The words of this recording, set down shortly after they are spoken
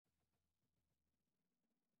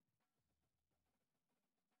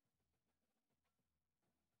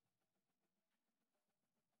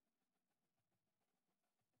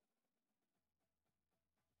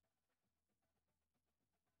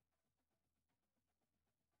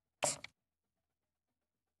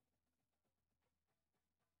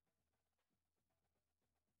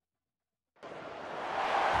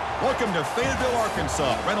Welcome to Fayetteville,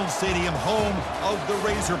 Arkansas, Reynolds Stadium, home of the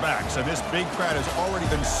Razorbacks. And this big crowd has already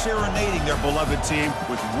been serenading their beloved team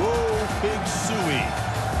with Whoa Big Suey.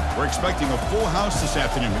 We're expecting a full house this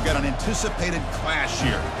afternoon. We've got an anticipated clash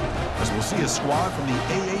here, as we'll see a squad from the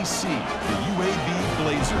AAC, the UAB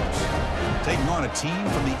Blazers, taking on a team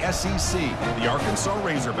from the SEC, the Arkansas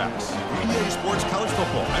Razorbacks. For EA Sports College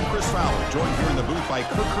Football, I'm Chris Fowler, joined here in the booth by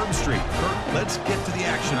Kirk Herbstreit. Kirk, let's get to the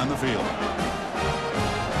action on the field.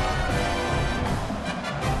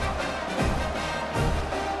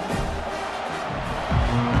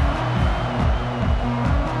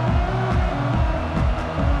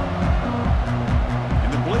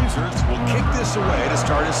 Will kick this away to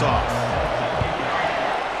start us off.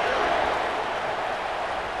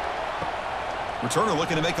 Returner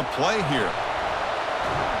looking to make a play here.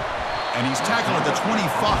 And he's tackled at the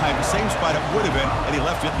 25, the same spot it would have been had he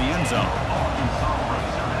left it in the end zone.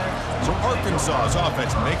 So Arkansas's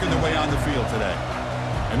offense making their way on the field today.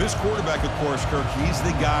 And this quarterback, of course, Kirk, he's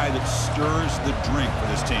the guy that stirs the drink for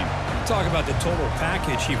this team. Talk about the total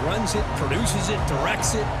package. He runs it, produces it,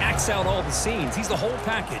 directs it, acts out all the scenes. He's the whole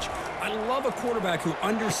package. I love a quarterback who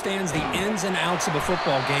understands the ins and outs of a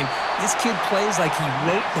football game. This kid plays like he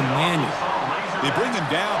wrote the manual. They bring him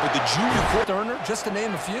down, but the junior Turner, just to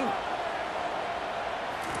name a few.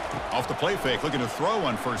 Off the play fake, looking to throw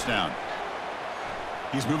on first down.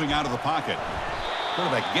 He's moving out of the pocket.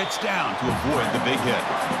 Quarterback gets down to avoid the big hit.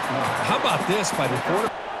 How about this by the quarterback?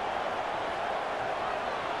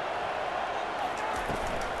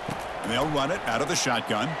 And they'll run it out of the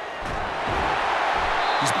shotgun.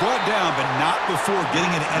 He's brought down, but not before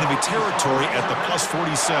getting into enemy territory at the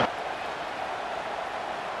 +47.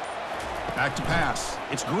 Back to pass.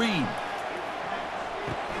 It's Green.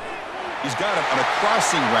 He's got him on a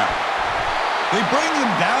crossing route. They bring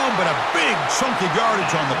him down, but a big chunky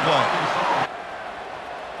yardage on the play.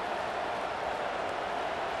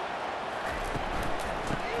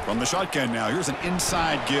 From the shotgun now, here's an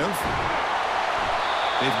inside give.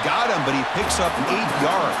 They've got him, but he picks up 8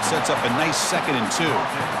 yards, sets up a nice 2nd and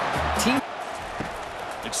 2.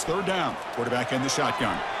 It's third down. Quarterback in the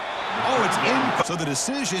shotgun. Oh, it's in. So the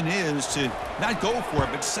decision is to not go for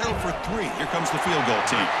it, but settle for 3. Here comes the field goal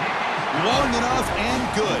team. Long enough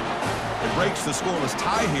and good. It breaks the scoreless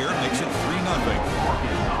tie here, makes it 3-0.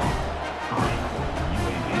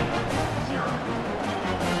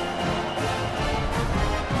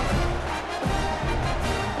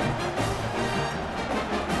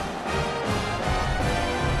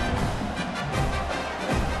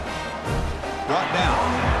 Brought down.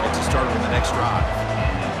 Gets a start on the next drive.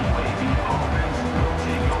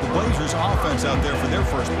 The Blazers offense out there for their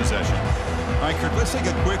first possession. All right, Kirk, let's take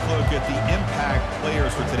a quick look at the impact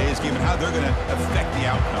players for today's game and how they're going to affect the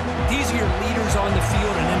outcome. These are your leaders on the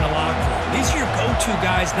field and in the locker room. These are your go-to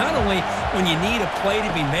guys, not only when you need a play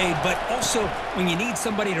to be made, but also when you need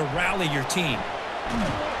somebody to rally your team.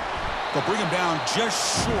 They'll bring him down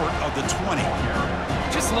just short of the 20.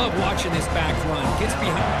 Just love watching this back run. Gets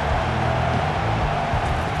behind.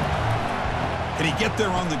 Can he get there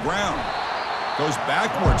on the ground? Goes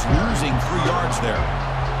backwards, losing 3 yards there.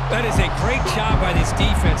 That is a great job by this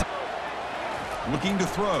defense. Looking to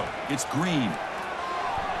throw. It's Green.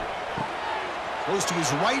 Goes to his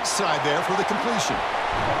right side there for the completion.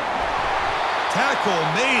 Tackle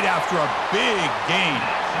made after a big gain.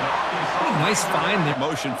 What a nice find there.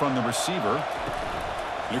 Motion from the receiver.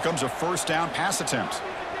 Here comes a first down pass attempt.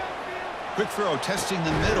 Quick throw, testing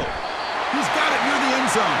the middle. He's got it near the end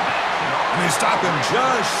zone. And they stop him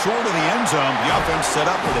just short of the end zone. The offense set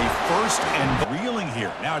up with a first and reeling here.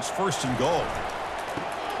 Now it's 1st and goal.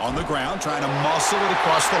 On the ground, trying to muscle it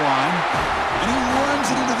across the line. And he runs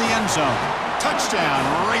it into the end zone. Touchdown,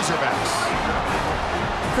 Razorbacks.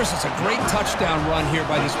 Chris, it's a great touchdown run here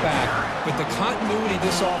by this back. But the continuity of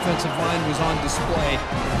this offensive line was on display.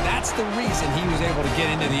 That's the reason he was able to get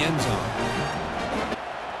into the end zone.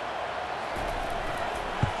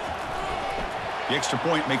 The extra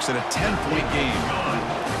point makes it a 10-point game.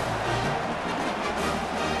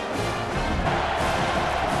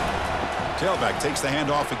 Tailback takes the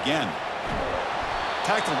handoff again.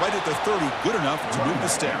 Tackle right at the 30, good enough to move the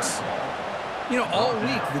sticks. You know, all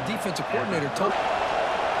week the defensive coordinator told...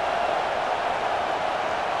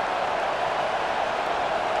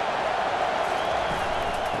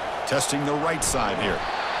 Testing the right side here.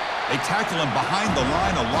 They tackle him behind the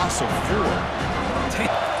line, a loss of 4.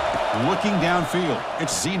 Looking downfield,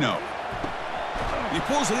 it's Zeno. He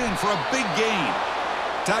pulls it in for a big gain.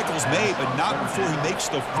 Tackle's made, but not before he makes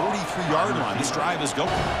the 43-yard line. This drive is going.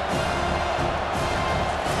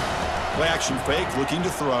 Play action fake, looking to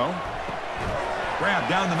throw. Grab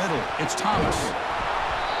down the middle. It's Thomas.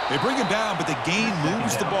 They bring him down, but the gain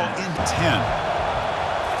moves the ball into 10.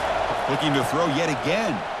 Looking to throw yet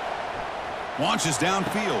again. Launches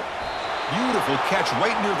downfield. Beautiful catch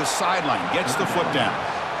right near the sideline. Gets the foot down.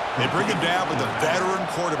 They bring him down, but the veteran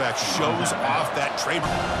quarterback shows off that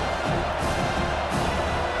trademark.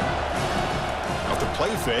 Off the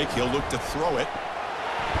play fake, he'll look to throw it.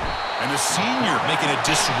 And the senior making a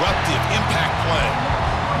disruptive impact play.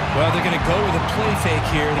 Well, they're going to go with a play fake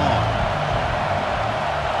here.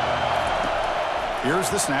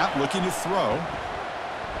 Here's the snap, looking to throw.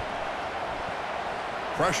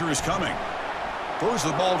 Pressure is coming. Throws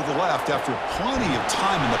the ball to the left after plenty of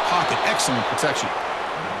time in the pocket. Excellent protection.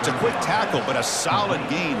 It's a quick tackle, but a solid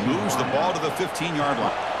gain moves the ball to the 15-yard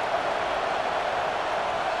line.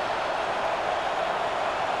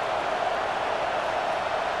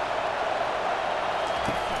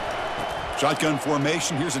 Shotgun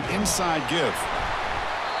formation. Here's an inside give.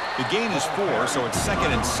 The gain is 4, so it's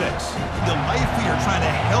 2nd and 6. The Lightfeet are trying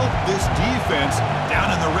to help this defense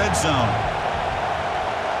down in the red zone.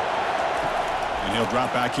 And he'll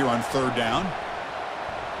drop back here on 3rd down.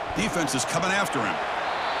 Defense is coming after him.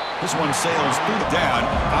 This one sails through the down.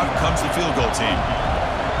 Out comes the field goal team.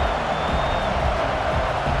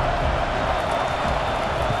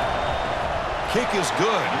 Kick is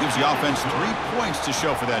good. Gives the offense 3 points to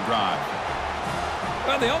show for that drive.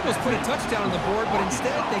 Well, they almost put a touchdown on the board, but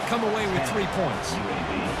instead they come away with 3 points.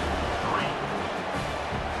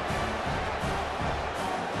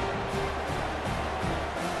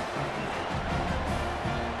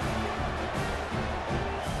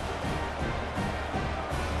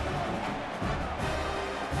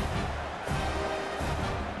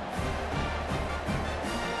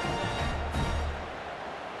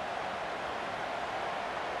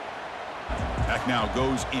 Now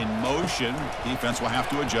goes in motion. Defense will have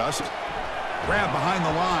to adjust. Grab behind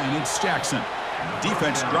the line. It's Jackson.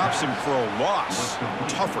 Defense drops him for a loss.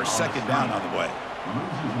 Tougher 2nd down on the way.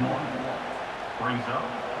 Brings up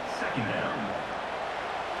 2nd down.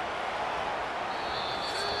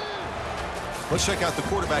 Let's check out the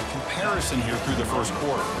quarterback comparison here through the first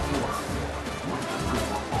quarter.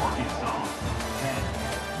 Arkansas 10,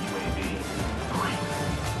 UAB 3.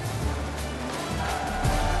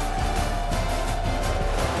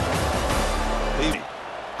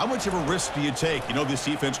 How much of a risk do you take? You know this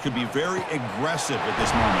defense could be very aggressive at this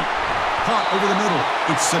moment. Caught over the middle.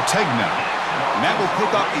 It's Sategna. And that will pick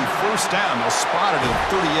up a 1st down. They'll spot it at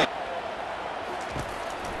 38.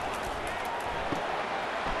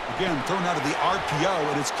 Again, thrown out of the RPO,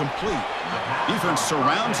 and it's complete. Defense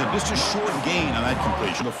surrounds him. Just a short gain on that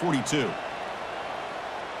completion. The 42.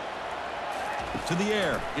 To the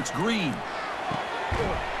air. It's Green.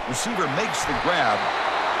 Receiver makes the grab.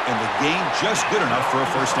 And the gain just good enough for a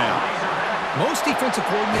 1st down. Most defensive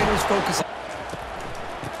coordinators focus.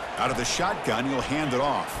 Out of the shotgun, he'll hand it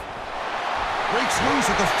off. Breaks loose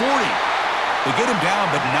at the 40. They get him down,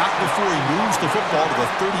 but not before he moves the football to the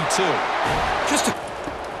 32.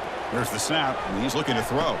 There's the snap, and he's looking to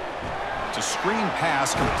throw. It's a screen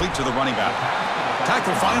pass complete to the running back.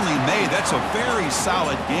 Tackle finally made. That's a very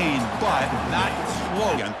solid gain, but not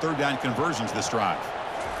close on 3rd down conversions this drive.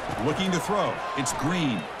 Looking to throw. It's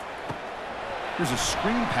Green. Here's a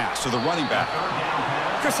screen pass to the running back.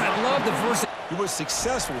 Chris, I love the versatility. He was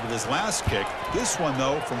successful with his last kick. This one,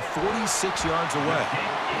 though, from 46 yards away.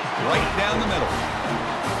 Right down the middle.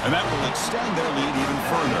 And that will extend their lead even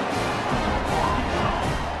further.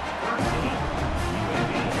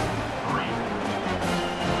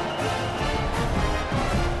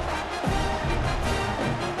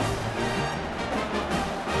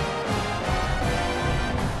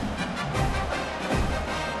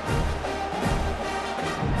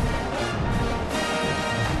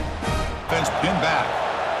 Pinned back.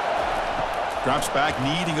 Drops back,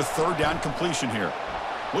 needing a 3rd down completion here.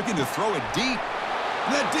 Looking to throw it deep.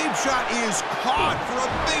 And that deep shot is caught for a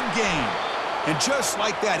big gain. And just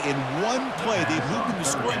like that, in one play, they've moved into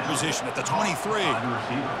scoring position at the 23.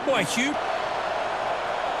 Boy, Hugh.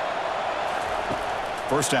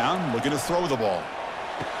 1st down, looking to throw the ball.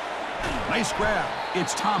 Nice grab.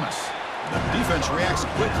 It's Thomas. The defense reacts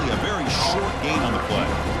quickly. A very short gain on the play.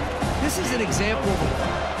 This is an example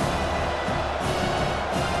of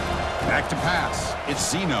back to pass. It's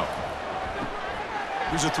Zeno.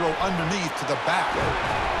 Here's a throw underneath to the back.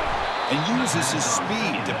 And uses his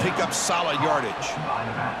speed to pick up solid yardage.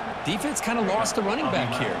 defense kind of lost the running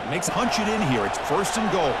back here. Makes punch it in here. It's 1st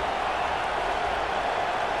and goal.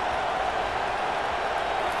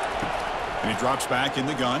 And he drops back in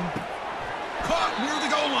the gun. Caught near the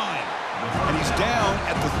goal line. And he's down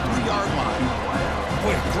at the 3-yard line.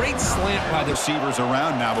 Boy, a great slant by the receivers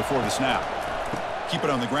around now before the snap. keep it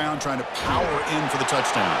on the ground, trying to power in for the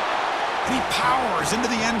touchdown. And he powers into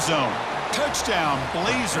the end zone. Touchdown,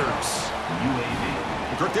 Blazers.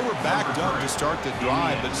 UAB. Kirk, they were backed up to start the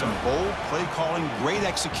drive, but some bold play calling, great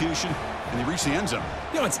execution, and they reached the end zone.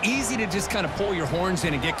 You know, it's easy to just kind of pull your horns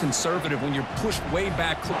in and get conservative when you're pushed way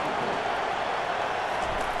back.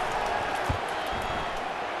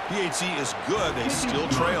 PHC is good. They still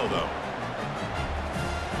trail, though.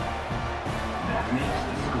 That makes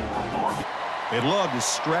the score 4. They'd love to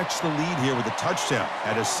stretch the lead here with a touchdown.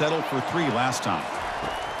 Had to settle for 3 last time.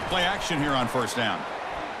 Play action here on first down.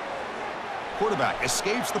 Quarterback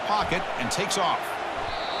escapes the pocket and takes off.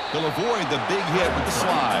 He'll avoid the big hit with the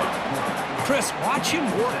slide. Chris, watch him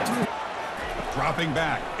work through. Dropping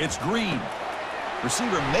back, it's Green.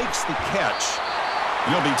 Receiver makes the catch.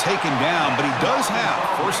 He'll be taken down, but he does have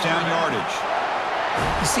first down yardage.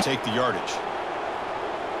 Take the yardage.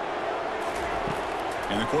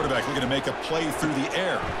 And the quarterback looking to make a play through the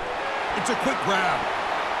air. It's a quick grab.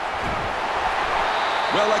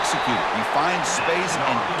 Well executed. He finds space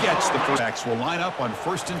and gets the first. Backs will line up on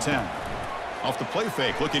 1st and 10. Off the play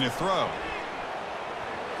fake, looking to throw.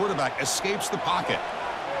 Quarterback escapes the pocket.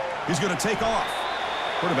 He's going to take off.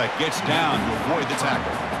 Quarterback gets down to avoid the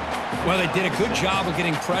tackle. Well, they did a good job of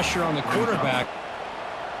getting pressure on the quarterback.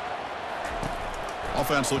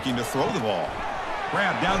 Offense looking to throw the ball.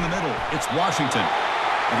 Grab down the middle. It's Washington.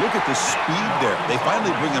 And look at the speed there. They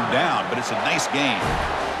finally bring him down, but it's a nice gain.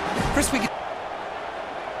 Chris, we get.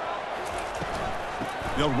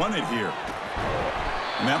 They'll run it here.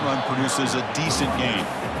 And that run produces a decent gain.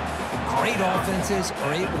 Great offenses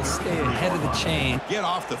are able to stay ahead of the chain. Get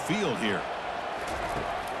off the field here.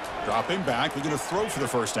 Dropping back. We're going to throw for the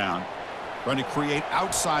first down. Trying to create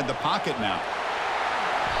outside the pocket now.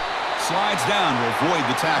 Slides down to avoid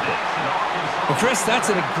the tackle. Well, Chris, that's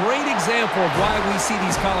a great example of why we see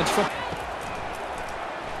these college football.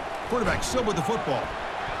 Quarterback still with the football.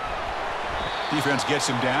 Defense gets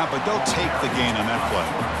him down, but they'll take the gain on that play.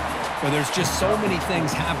 Well, there's just so many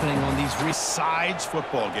things happening on these sides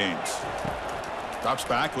football games. Drops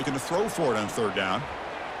back, looking to throw for it on 3rd down.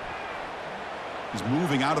 He's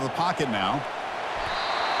moving out of the pocket now.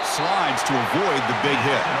 Slides to avoid the big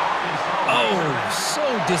hit. Oh, so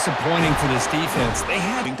disappointing for this defense. They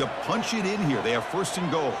had to punch it in here. They have 1st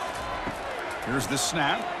and goal. Here's the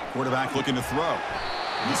snap. Quarterback looking to throw.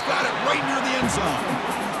 He's got it right near the end zone.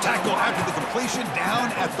 Tackle after the completion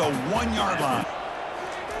down at the 1-yard line.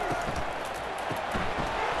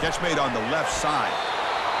 Catch made on the left side.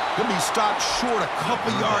 He'll be stopped short a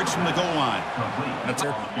couple yards from the goal line.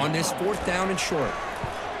 On this 4th down and short.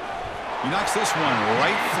 He knocks this one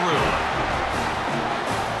right through.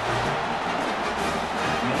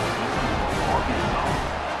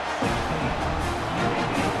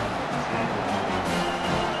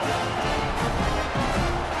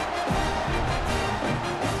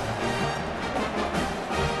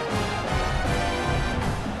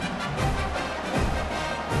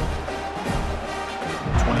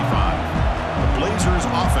 Blazers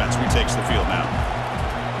offense retakes the field now.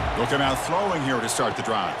 They'll come out throwing here to start the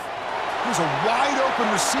drive. There's a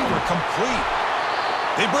wide-open receiver, complete.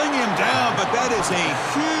 They bring him down, but that is a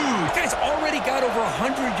huge... The guy's already got over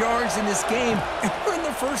 100 yards in this game, and we're in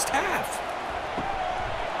the first half.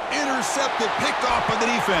 Intercepted, picked off by the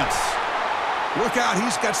defense. Look out,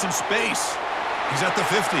 he's got some space. He's at the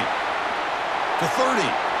 50. The 30.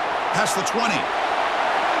 Past the 20.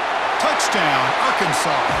 Touchdown,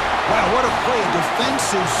 Arkansas. Wow, what a play, a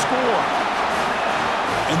defensive score.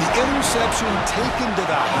 And the interception taken to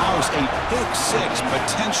the house, a pick-6,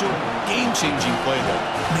 potential game-changing play there.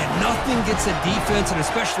 Man, nothing gets a defense, and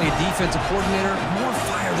especially a defensive coordinator, more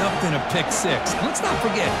fired up than a pick-6. Let's not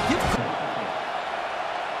forget,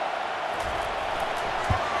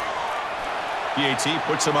 PAT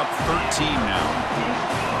puts him up 13 now.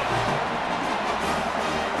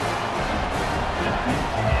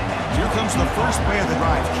 Here comes the first play of the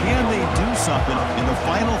drive. Can they do something in the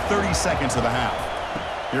final 30 seconds of the half?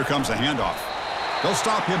 Here comes a handoff. They'll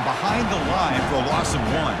stop him behind the line for a loss of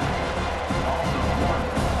 1.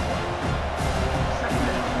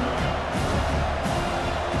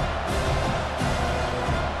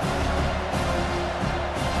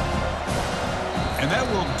 And that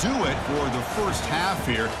will do it for the first half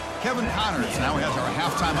here. Kevin Connors now has our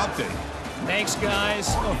halftime update. Thanks, guys.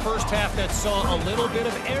 A first half that saw a little bit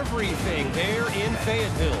of everything there in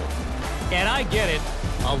Fayetteville. And I get it.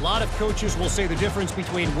 A lot of coaches will say the difference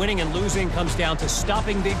between winning and losing comes down to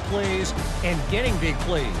stopping big plays and getting big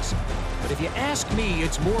plays. But if you ask me,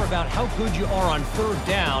 it's more about how good you are on 3rd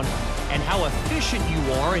down and how efficient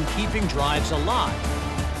you are in keeping drives alive.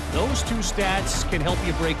 Those two stats can help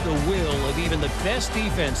you break the will of even the best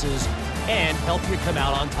defenses and help you come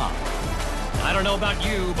out on top. I don't know about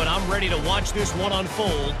you, but I'm ready to watch this one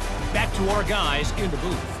unfold. Back to our guys in the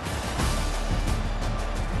booth.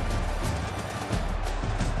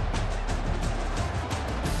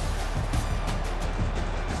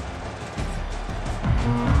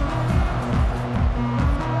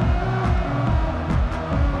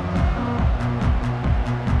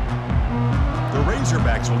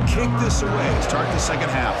 Razorbacks will kick this away to start the second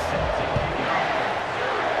half.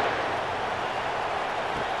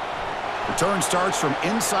 Return starts from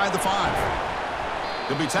inside the 5.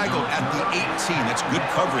 He'll be tackled at the 18. That's good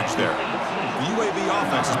coverage there. The UAB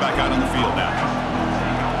offense is back out on the field now.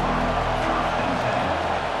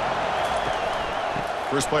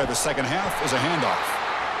 First play of the second half is a handoff.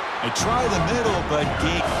 They try the middle, but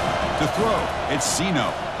deep to throw. It's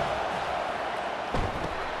Zeno.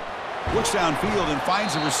 Looks downfield and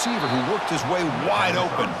finds a receiver who worked his way wide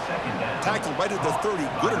open. Tackled right at the 30,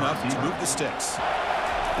 good enough to move the sticks.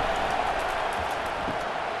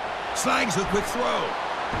 Snags the quick throw.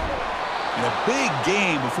 And a big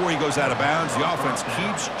game before he goes out of bounds. The offense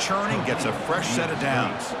keeps churning, gets a fresh set of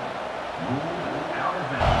downs.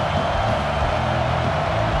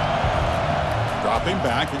 Dropping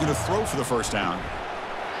back, they're going to throw for the first down.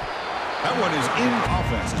 That one is in.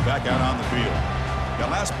 Offense is back out on the field. That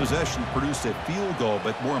last possession produced a field goal,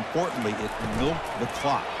 but more importantly, it milked the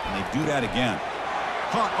clock, and they do that again.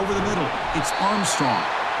 Caught over the middle. It's Armstrong.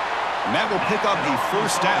 And that will pick up a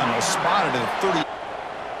first down. They'll spot it at 30.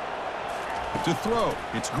 To throw,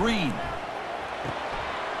 it's Green.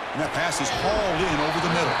 And that pass is hauled in over the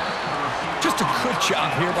middle. Just a good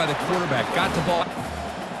job here by the quarterback. Got the ball.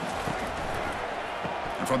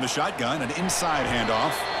 And from the shotgun, an inside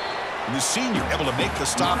handoff. And the senior able to make the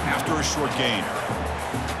stop after a short gain.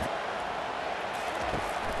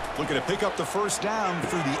 Looking to pick up the first down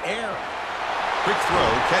through the air. Quick throw,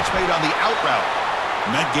 catch made on the out route.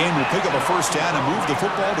 And that game will pick up a first down and move the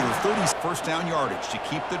football to the 30. First down yardage to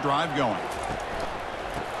keep the drive going.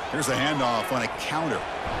 Here's the handoff on a counter.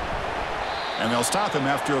 And they'll stop him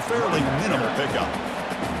after a fairly minimal pickup.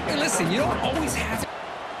 Hey, listen, you don't always have to.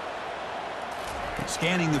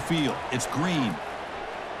 Scanning the field, it's Green.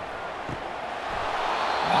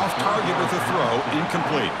 Off target with a throw,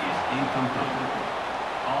 incomplete.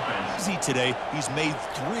 Easy today, he's made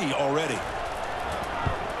 3 already.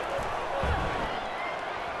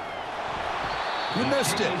 You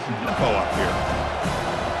missed it. Tempo up here.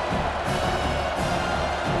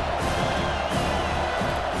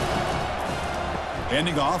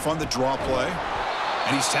 Handing off on the draw play.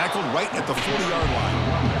 And he's tackled right at the 40-yard line.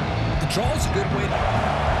 The draw is a good way to...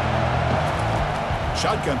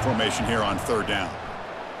 Shotgun formation here on third down.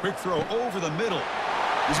 Quick throw over the middle.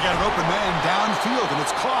 He's got an open man downfield, and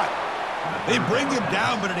it's caught. They bring him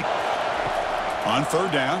down, but on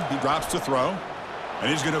third down, he drops to throw. And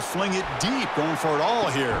he's going to fling it deep, going for it all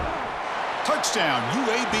here. Touchdown,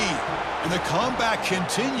 UAB. And the comeback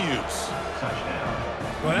continues.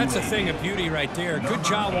 Well, that's a thing of beauty right there. Good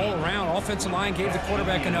job all around. Offensive line gave the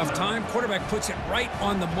quarterback enough time. Quarterback puts it right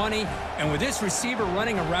on the money. And with this receiver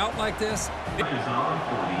running a route like this...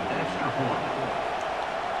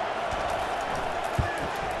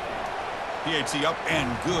 PAT up and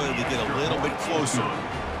good to get a little bit closer.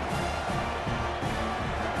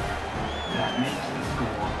 That makes the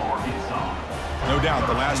score Arkansas. No doubt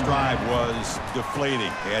the last drive was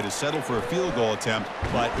deflating. They had to settle for a field goal attempt,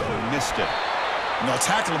 but missed it. And they'll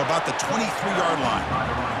tackle him about the 23-yard line.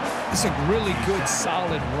 It's a really good,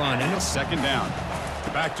 solid run. And it's second down.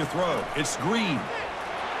 Back to throw. It's Green.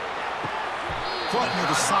 Caught near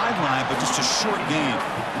the sideline, but just a short gain.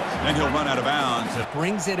 Then he'll run out of bounds.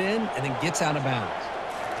 Brings it in and then gets out of bounds.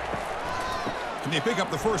 Can they pick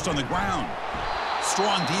up the first on the ground?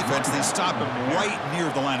 Strong defense. They stop him right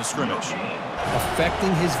near the line of scrimmage.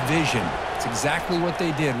 Affecting his vision. It's exactly what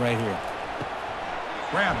they did right here.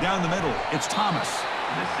 Grab down the middle. It's Thomas.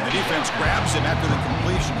 And the defense grabs him after the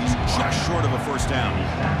completion. He's just short of a first down.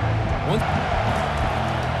 They'll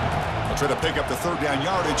try to pick up the third down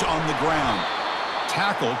yardage on the ground.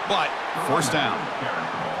 Tackled, but first down.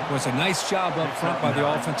 It was a nice job up front by the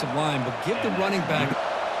offensive line, but give the running back.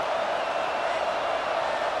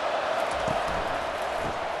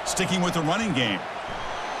 Sticking with the running game.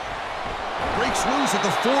 Breaks loose at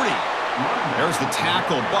the 40. There's the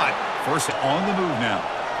tackle, but first on the move now.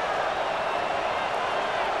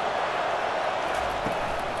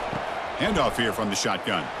 Handoff here from the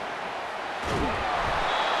shotgun.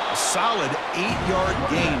 A solid 8-yard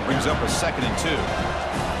gain brings up a 2nd and 2.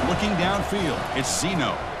 Looking downfield, it's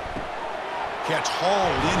Zeno. Catch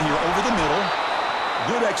hauled in here over the middle.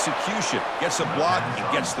 Good execution. Gets a block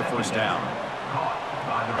and gets the first down.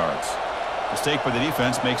 Yards. Mistake by the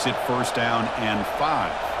defense makes it first down and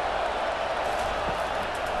 5.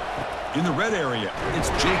 In the red area, it's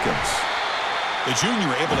Jacobs. The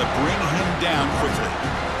junior able to bring him down quickly.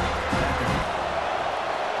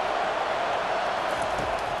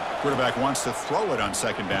 Quarterback wants to throw it on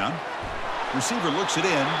second down. Receiver looks it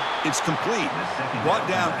in. It's complete. Brought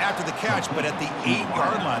down after the catch, but at the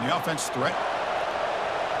 8-yard line, the offense threat.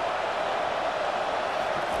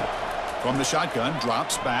 From the shotgun,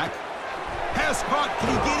 drops back. Pass caught. Can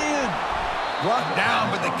he get in? Brought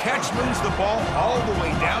down, but the catch moves the ball all the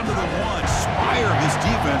way down to the 1. Spire his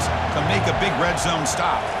defense to make a big red zone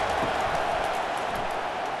stop.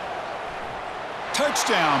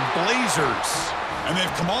 Touchdown, Blazers. And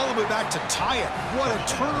they've come all the way back to tie it. What a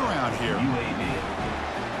turnaround here.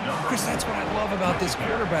 Chris, that's what I love about this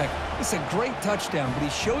quarterback. It's a great touchdown, but he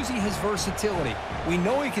shows you his versatility. We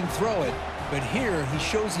know he can throw it, but here he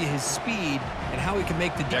shows you his speed and how he can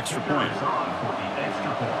make the extra point.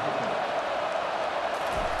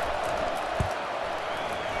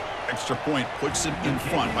 Extra point puts him in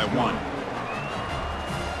front by 1.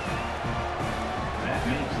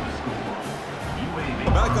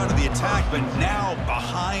 Back onto the attack, but now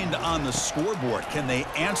behind on the scoreboard. Can they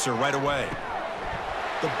answer right away?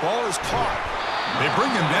 The ball is caught. They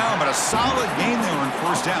bring him down, but a solid gain there on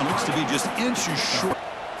first down. Looks to be just inches short.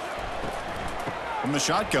 From the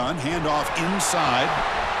shotgun, handoff inside.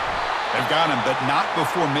 They've got him, but not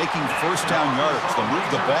before making first down yards. They'll move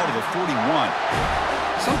the ball to the 41.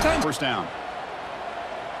 Sometimes first down.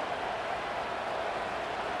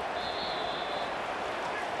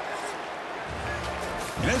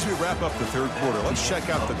 And as we wrap up the third quarter, let's check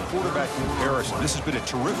out the quarterback comparison. This has been a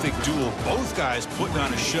terrific duel. Both guys putting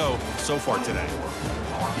on a show so far today.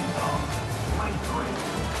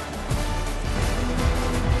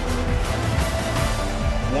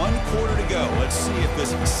 1 quarter to go. Let's see if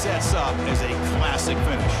this sets up as a classic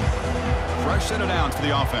finish. Fresh set of downs for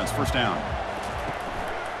the offense. First down.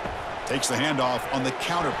 Takes the handoff on the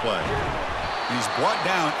counter play. He's brought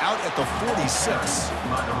down out at the 46.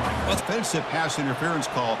 Offensive pass interference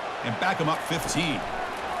call and back him up 15.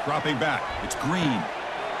 Dropping back. It's Green.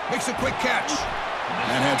 Makes a quick catch.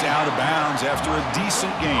 And heads out of bounds after a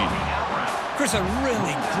decent gain. Chris, a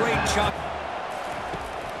really great job.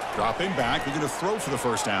 Dropping back. They're going to throw for the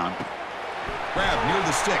first down. Grab near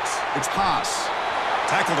the sticks. It's Haas.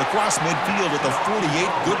 Tackled across midfield at the 48.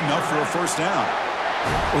 Good enough for a first down.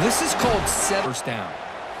 Well, this is called first down.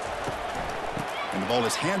 And the ball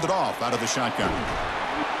is handed off out of the shotgun.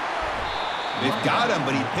 They've got him,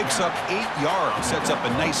 but he picks up 8 yards. Sets up a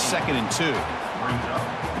nice 2nd and 2.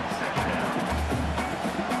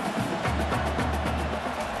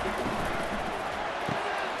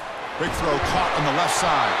 Quick throw caught on the left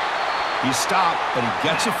side. He's stopped, but he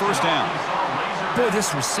gets a first down. Boy,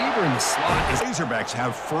 this receiver in the slot is... Razorbacks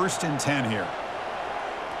have 1st and 10 here.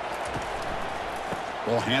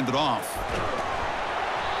 Ball handed off.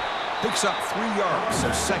 Picks up 3 yards, so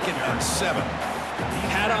 2nd and 7.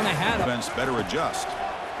 Hat on a hat. Defense better adjust.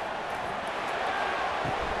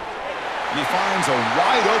 And he finds a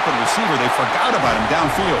wide open receiver. They forgot about him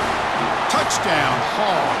downfield. Touchdown,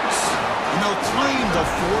 Hogs. And they'll claim the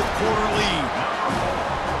 4th quarter lead.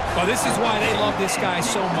 Well, this is why they love this guy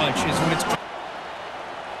so much, is when it's...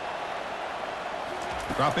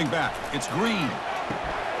 Dropping back, it's Green.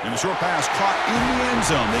 And the short pass caught in the end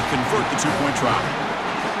zone. They convert the 2-point try.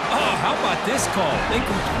 Oh, how about this call? They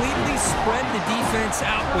completely spread the defense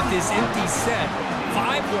out with this empty set.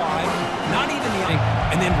 5 wide, not even the...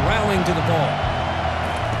 and then rallying to the ball.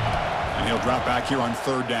 And he'll drop back here on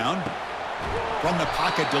 3rd down. From the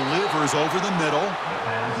pocket, delivers over the middle.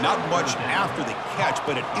 Not much after the catch,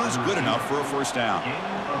 but it is good enough for a first down.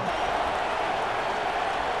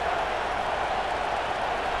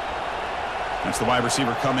 That's the wide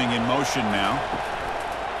receiver coming in motion now.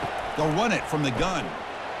 They'll run it from the gun.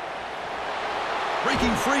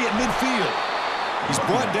 Breaking free at midfield. He's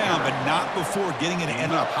brought down, but not before getting it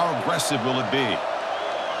end up. How aggressive will it be?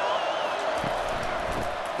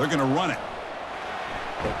 They're going to run it.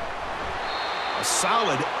 A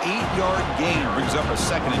solid 8-yard gain brings up a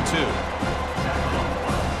 2nd and 2.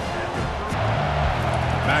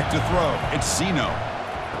 Back to throw. It's Zeno.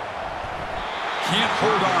 Can't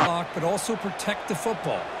hold on. But also protect the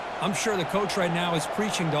football. I'm sure the coach right now is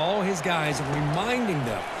preaching to all his guys and reminding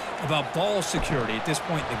them about ball security at this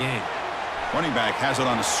point in the game. Running back has it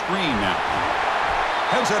on a screen now.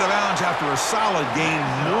 Heads out of bounds after a solid gain,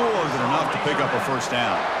 more than enough to pick up a first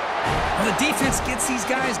down. Well, the defense gets these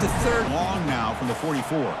guys to 3rd. Long now from the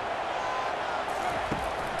 44.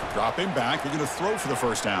 Dropping back. They're going to throw for the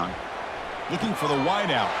first down. Looking for the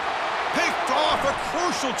wide out. Picked off, a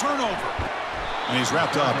crucial turnover. And he's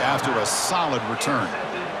wrapped up after a solid return.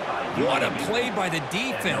 What a play by the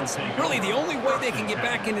defense. Really the only way they can get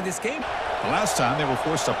back into this game. The last time they were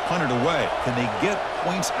forced to punt it away. Can they get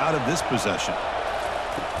points out of this possession?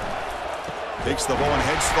 Takes the ball and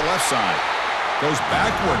heads to the left side. Goes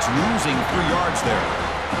backwards, losing 3 yards there.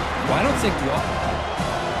 Well, I don't think the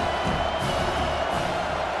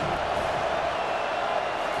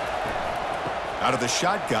Out of the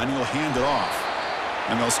shotgun, he'll hand it off.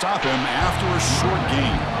 And they'll stop him after a short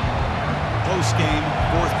gain. Close game,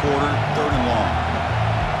 4th quarter, 3rd and long.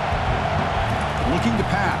 Looking to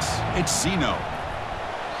pass. It's Zeno.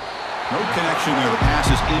 No connection there. The pass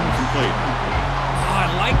is incomplete. I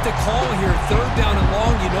like the call here. 3rd down and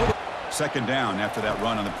long, you know. 2nd down after that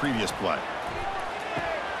run on the previous play.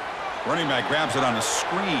 Running back grabs it on a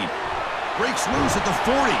screen. Breaks loose at the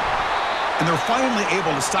 40. And they're finally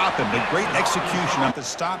able to stop him. But great execution at the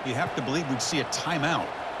stop. You have to believe we'd see a timeout.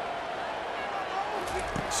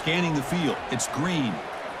 Scanning the field. It's Green.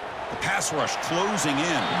 The pass rush closing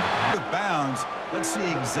in. Out of bounds. Let's see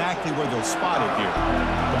exactly where they'll spot it here.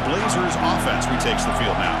 The Blazers offense retakes the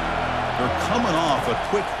field now. They're coming off a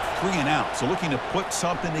quick 3 and out. So looking to put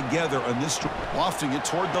something together on this. Lofting it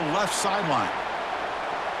toward the left sideline.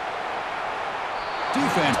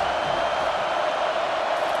 Defense.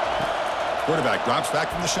 Quarterback drops back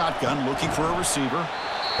from the shotgun, looking for a receiver.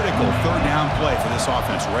 Critical 3rd down play for this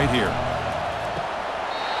offense right here.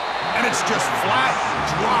 And it's just flat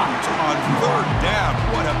dropped on 3rd down.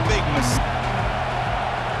 What a big mistake.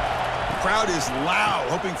 Crowd is loud,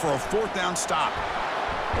 hoping for a 4th down stop.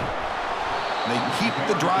 They keep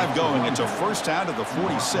the drive going. It's a 1st down to the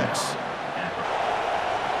 46.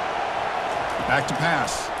 Back to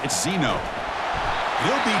pass. It's Zeno.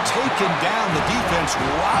 He'll be taken down. The defense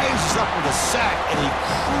rises up with a sack and a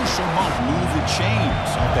crucial move the chains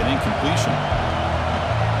off that incompletion.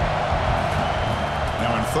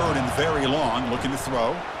 Now in 3rd and very long, looking to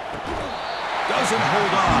throw. Doesn't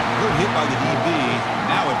hold on. Good hit by the DB.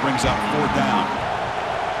 Now it brings up 4th down.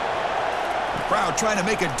 Crowd trying to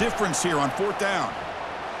make a difference here on 4th down.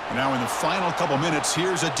 And now in the final couple minutes,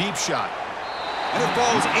 here's a deep shot. And it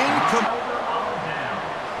falls incomplete.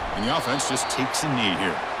 And the offense just takes a knee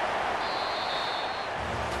here.